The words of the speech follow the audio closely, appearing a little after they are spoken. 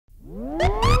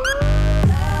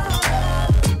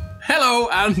Hello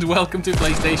and welcome to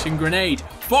PlayStationGrenade.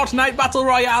 Fortnite Battle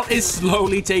Royale is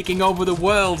slowly taking over the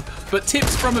world, but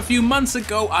tips from a few months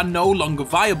ago are no longer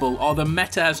viable, or the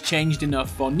meta has changed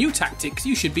enough for new tactics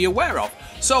you should be aware of.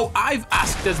 So I've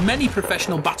asked as many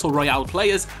professional Battle Royale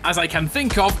players as I can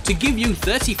think of to give you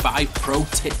 35 pro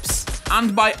tips.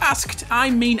 And by asked, I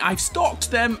mean I've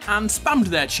stalked them and spammed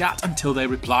their chat until they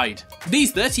replied.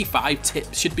 These 35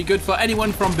 tips should be good for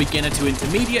anyone from beginner to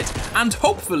intermediate, and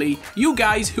hopefully you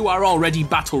guys who are already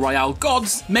Battle Royale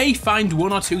gods may find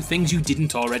one or two things you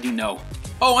didn't already know.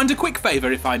 Oh, and a quick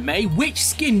favour if I may, which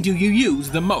skin do you use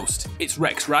the most? It's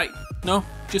Rex, right? No?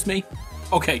 Just me?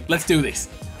 Okay, let's do this.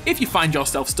 If you find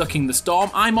yourself stuck in the storm,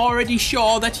 I'm already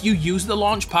sure that you use the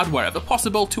launch pad wherever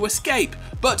possible to escape,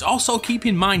 but also keep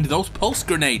in mind those pulse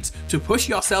grenades to push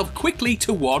yourself quickly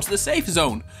towards the safe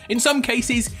zone. In some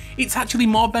cases, it's actually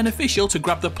more beneficial to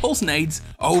grab the pulse nades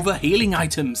over healing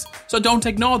items, so don't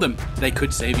ignore them, they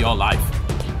could save your life.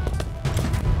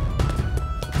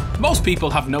 Most people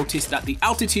have noticed that the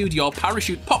altitude your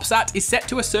parachute pops at is set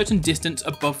to a certain distance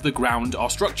above the ground or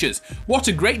structures. What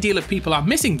a great deal of people are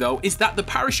missing though is that the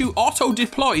parachute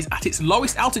auto-deploys at its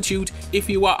lowest altitude if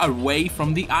you are away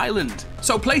from the island.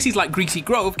 So places like Greasy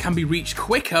Grove can be reached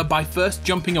quicker by first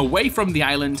jumping away from the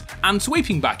island and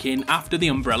sweeping back in after the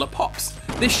umbrella pops.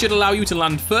 This should allow you to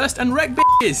land first and wreck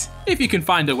bitches, if you can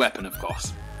find a weapon of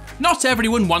course. Not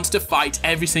everyone wants to fight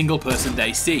every single person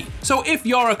they see, so if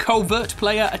you're a covert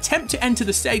player, attempt to enter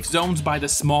the safe zones by the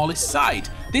smallest side.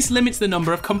 This limits the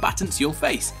number of combatants you'll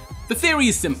face. The theory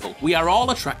is simple, we are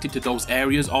all attracted to those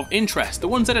areas of interest, the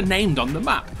ones that are named on the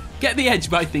map. Get the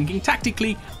edge by thinking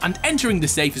tactically and entering the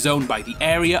safe zone by the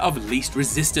area of least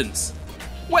resistance.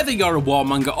 Whether you're a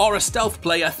warmonger or a stealth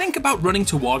player, think about running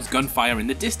towards gunfire in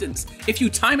the distance. If you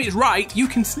time it right, you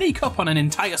can sneak up on an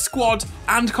entire squad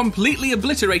and completely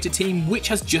obliterate a team which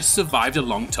has just survived a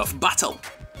long tough battle.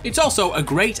 It's also a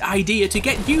great idea to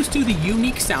get used to the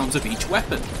unique sounds of each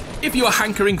weapon. If you're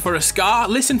hankering for a scar,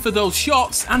 listen for those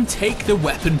shots and take the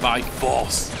weapon by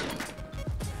force.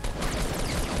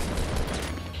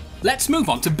 Let's move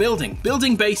on to building.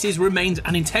 Building bases remains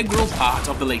an integral part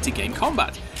of the later game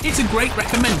combat. It's a great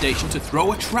recommendation to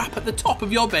throw a trap at the top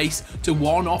of your base to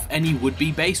warn off any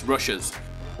would-be base rushers.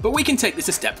 But we can take this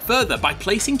a step further by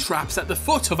placing traps at the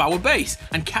foot of our base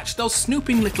and catch those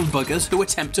snooping little buggers who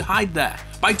attempt to hide there.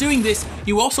 By doing this,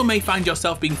 you also may find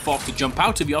yourself being forced to jump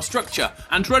out of your structure,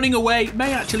 and running away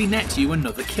may actually net you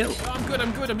another kill. Oh, I'm good,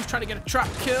 I'm just trying to get a trap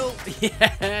kill.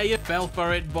 Yeah, you fell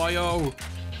for it, boyo.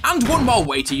 And one more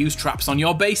way to use traps on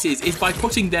your bases is by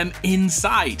putting them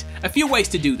inside. A few ways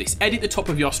to do this: edit the top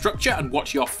of your structure and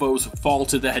watch your foes fall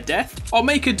to their death, or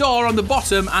make a door on the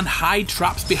bottom and hide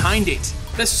traps behind it.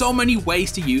 There's so many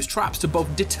ways to use traps to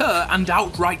both deter and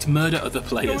outright murder other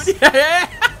players.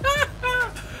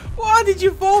 Why did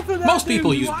you fall for that? Most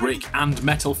people use brick and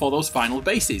metal for those final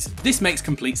bases. This makes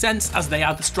complete sense as they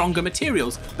are the stronger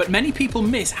materials, but many people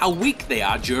miss how weak they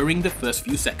are during the first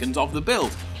few seconds of the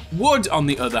build. Wood, on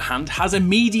the other hand, has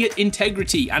immediate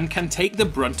integrity and can take the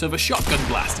brunt of a shotgun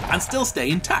blast and still stay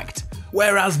intact,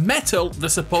 whereas metal, the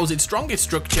supposed strongest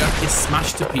structure, is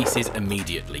smashed to pieces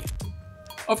immediately.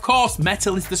 Of course,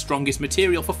 metal is the strongest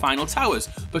material for final towers,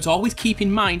 but always keep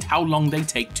in mind how long they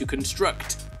take to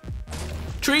construct.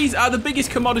 Trees are the biggest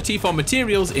commodity for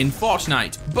materials in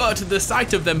Fortnite, but the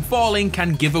sight of them falling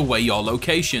can give away your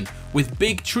location. With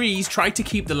big trees, try to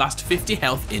keep the last 50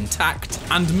 health intact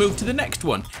and move to the next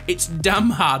one. It's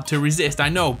damn hard to resist, I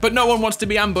know, but no one wants to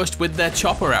be ambushed with their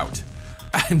chopper out.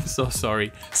 I'm so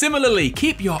sorry. Similarly,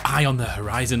 keep your eye on the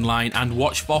horizon line and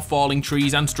watch for falling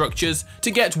trees and structures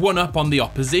to get one up on the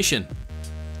opposition.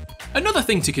 Another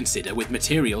thing to consider with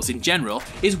materials in general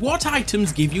is what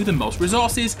items give you the most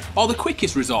resources or the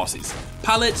quickest resources.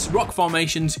 Pallets, rock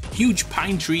formations, huge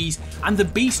pine trees, and the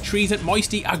beast trees at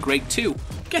Moisty are great too.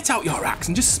 Get out your axe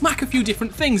and just smack a few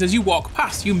different things as you walk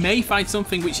past. You may find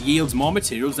something which yields more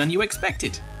materials than you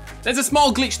expected. There's a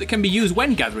small glitch that can be used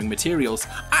when gathering materials: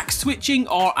 axe switching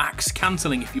or axe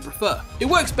cancelling if you prefer. It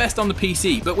works best on the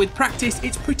PC, but with practice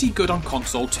it's pretty good on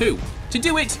console too. To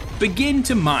do it, begin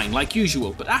to mine like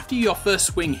usual, but after your first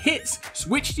swing hits,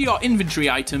 switch to your inventory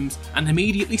items and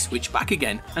immediately switch back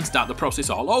again and start the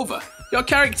process all over. Your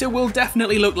character will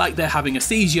definitely look like they're having a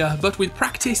seizure, but with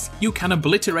practice you can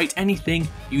obliterate anything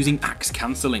using axe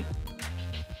cancelling.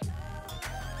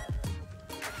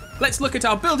 Let's look at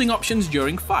our building options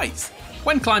during fights.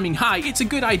 When climbing high, it's a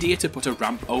good idea to put a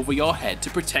ramp over your head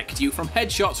to protect you from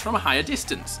headshots from a higher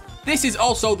distance. This is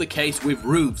also the case with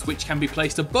roofs, which can be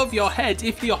placed above your head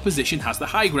if the opposition has the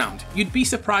high ground. You'd be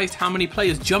surprised how many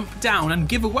players jump down and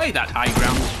give away that high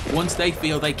ground once they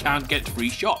feel they can't get free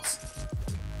shots.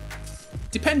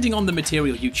 Depending on the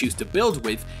material you choose to build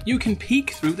with, you can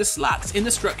peek through the slats in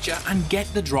the structure and get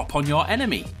the drop on your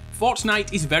enemy.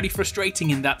 Fortnite is very frustrating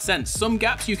in that sense. Some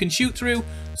gaps you can shoot through,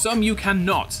 some you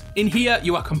cannot. In here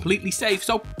you are completely safe,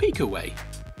 so peek away.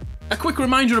 A quick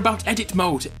reminder about edit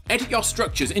mode. Edit your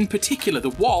structures, in particular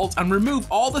the walls, and remove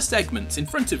all the segments in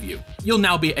front of you. You'll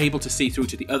now be able to see through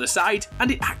to the other side,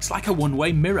 and it acts like a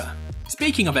one-way mirror.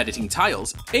 Speaking of editing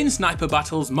tiles, in sniper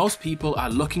battles most people are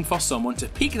looking for someone to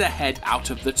peek their head out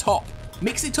of the top.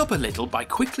 Mix it up a little by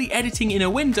quickly editing in a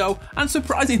window and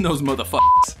surprising those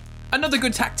motherfuckers. Another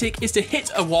good tactic is to hit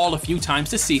a wall a few times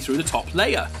to see through the top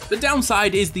layer. The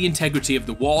downside is the integrity of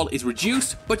the wall is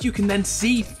reduced, but you can then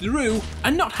see through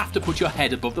and not have to put your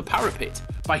head above the parapet.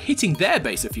 By hitting their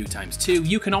base a few times too,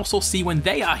 you can also see when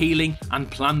they are healing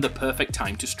and plan the perfect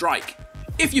time to strike.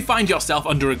 If you find yourself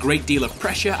under a great deal of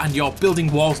pressure and you're building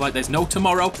walls like there's no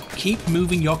tomorrow, keep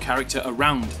moving your character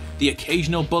around. The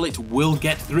occasional bullet will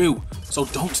get through, so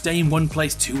don't stay in one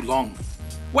place too long.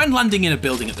 When landing in a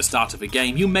building at the start of a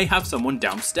game, you may have someone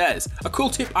downstairs. A cool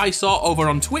tip I saw over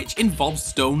on Twitch involves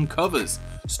stone covers.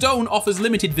 Stone offers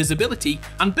limited visibility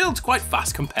and builds quite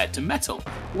fast compared to metal.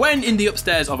 When in the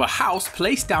upstairs of a house,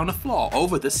 place down a floor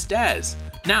over the stairs.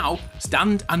 Now,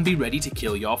 stand and be ready to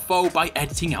kill your foe by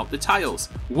editing out the tiles.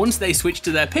 Once they switch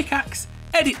to their pickaxe,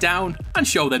 edit down and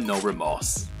show them no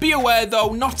remorse. Be aware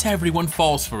though, not everyone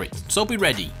falls for it, so be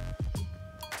ready.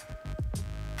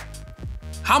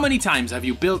 How many times have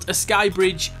you built a sky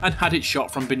bridge and had it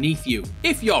shot from beneath you?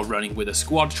 If you're running with a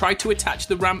squad, try to attach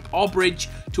the ramp or bridge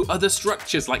to other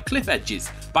structures like cliff edges.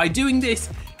 By doing this,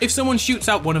 if someone shoots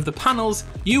out one of the panels,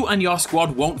 you and your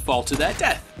squad won't fall to their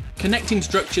death. Connecting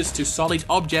structures to solid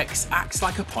objects acts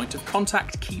like a point of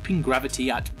contact, keeping gravity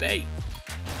at bay.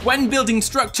 When building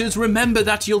structures, remember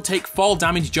that you'll take fall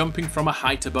damage jumping from a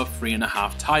height above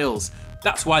 3.5 tiles.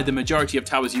 That's why the majority of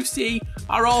towers you see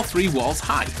are all 3 walls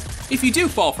high. If you do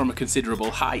fall from a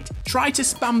considerable height, try to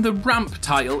spam the ramp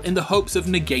tile in the hopes of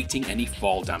negating any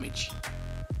fall damage.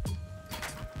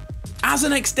 As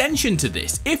an extension to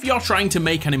this, if you're trying to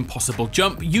make an impossible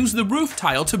jump, use the roof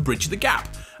tile to bridge the gap.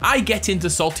 I get into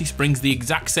Salty Springs the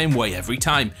exact same way every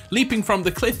time, leaping from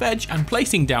the cliff edge and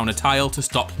placing down a tile to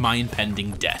stop my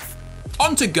impending death.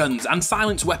 Onto guns and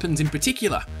silenced weapons in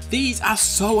particular. These are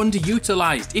so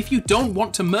underutilized. If you don't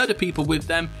want to murder people with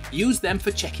them, use them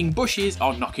for checking bushes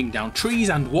or knocking down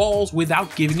trees and walls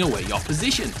without giving away your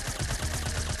position.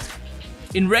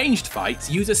 In ranged fights,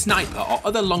 use a sniper or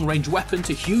other long-range weapon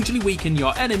to hugely weaken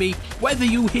your enemy. Whether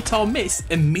you hit or miss,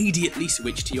 immediately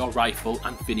switch to your rifle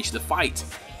and finish the fight.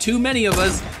 Too many of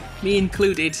us, me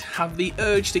included, have the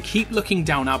urge to keep looking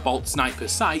down our bolt sniper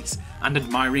sights and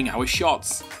admiring our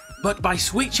shots. But by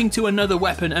switching to another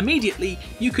weapon immediately,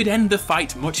 you could end the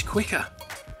fight much quicker.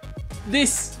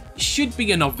 This should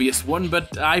be an obvious one,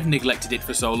 but I've neglected it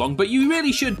for so long, but you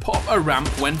really should pop a ramp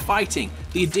when fighting.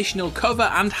 The additional cover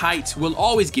and height will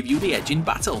always give you the edge in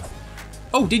battle.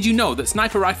 Oh, did you know that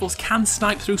sniper rifles can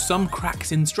snipe through some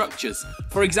cracks in structures?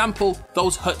 For example,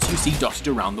 those huts you see dotted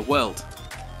around the world.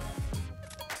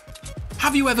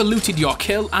 Have you ever looted your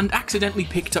kill and accidentally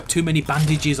picked up too many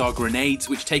bandages or grenades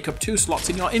which take up 2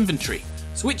 slots in your inventory?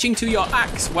 Switching to your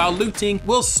axe while looting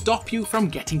will stop you from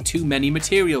getting too many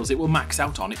materials. It will max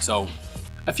out on its own.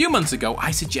 A few months ago,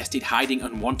 I suggested hiding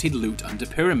unwanted loot under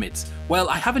pyramids. Well,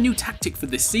 I have a new tactic for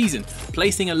this season,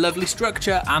 placing a lovely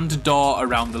structure and door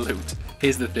around the loot.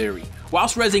 Here's the theory.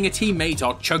 Whilst rezzing a teammate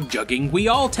or chug-jugging, we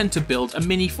all tend to build a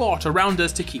mini fort around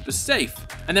us to keep us safe,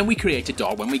 and then we create a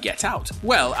door when we get out.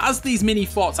 Well, as these mini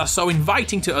forts are so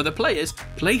inviting to other players,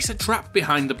 place a trap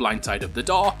behind the blind side of the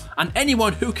door, and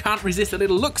anyone who can't resist a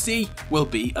little look-see will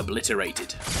be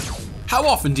obliterated. How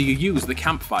often do you use the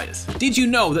campfires? Did you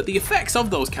know that the effects of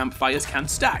those campfires can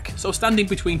stack, so standing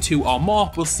between 2 or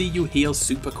more will see you heal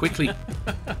super quickly?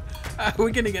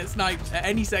 We're gonna get sniped at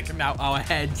any second now. Our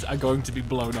heads are going to be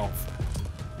blown off.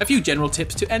 A few general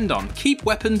tips to end on. Keep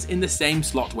weapons in the same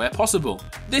slot where possible.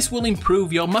 This will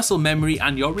improve your muscle memory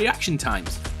and your reaction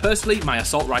times. Personally, my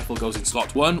assault rifle goes in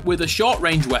slot 1 with a short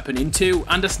range weapon in 2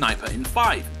 and a sniper in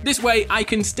 5. This way I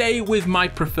can stay with my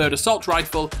preferred assault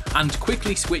rifle and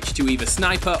quickly switch to either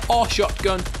sniper or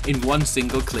shotgun in one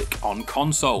single click on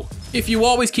console. If you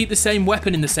always keep the same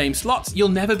weapon in the same slots, you'll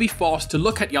never be forced to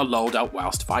look at your loadout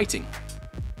whilst fighting.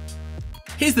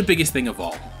 Here's the biggest thing of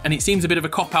all, and it seems a bit of a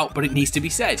cop-out, but it needs to be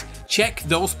said. Check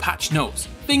those patch notes.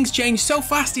 Things change so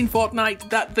fast in Fortnite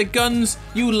that the guns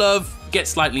you love get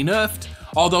slightly nerfed,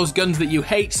 Or those guns that you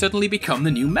hate suddenly become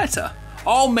the new meta.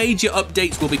 All major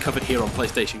updates will be covered here on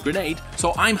PlayStation Grenade,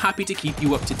 so I'm happy to keep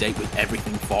you up to date with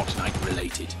everything Fortnite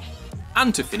related.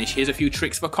 And to finish, here's a few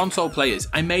tricks for console players.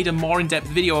 I made a more in-depth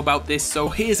video about this, so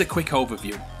here's a quick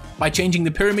overview. By changing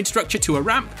the pyramid structure to a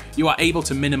ramp, you are able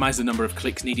to minimize the number of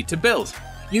clicks needed to build.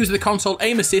 Use the console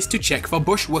aim assist to check for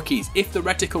bush Wookiees. If the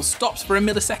reticle stops for a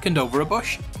millisecond over a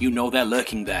bush, you know they're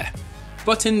lurking there.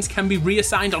 Buttons can be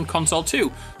reassigned on console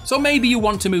too, so maybe you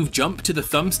want to move jump to the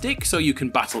thumbstick so you can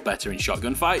battle better in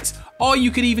shotgun fights, or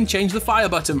you could even change the fire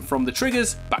button from the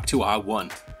triggers back to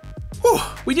R1. Whew,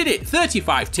 we did it!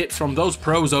 35 tips from those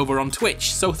pros over on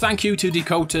Twitch, so thank you to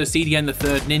Dakota, CDN the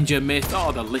Third, Ninja, Myth,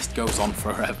 oh the list goes on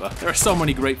forever. There are so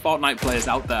many great Fortnite players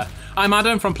out there. I'm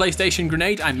Adam from PlayStation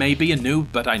Grenade. I may be a noob,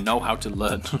 but I know how to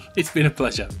learn. It's been a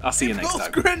pleasure. I'll see you next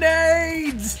time.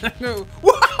 Grenades!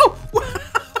 Whoa!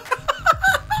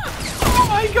 Oh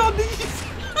my god,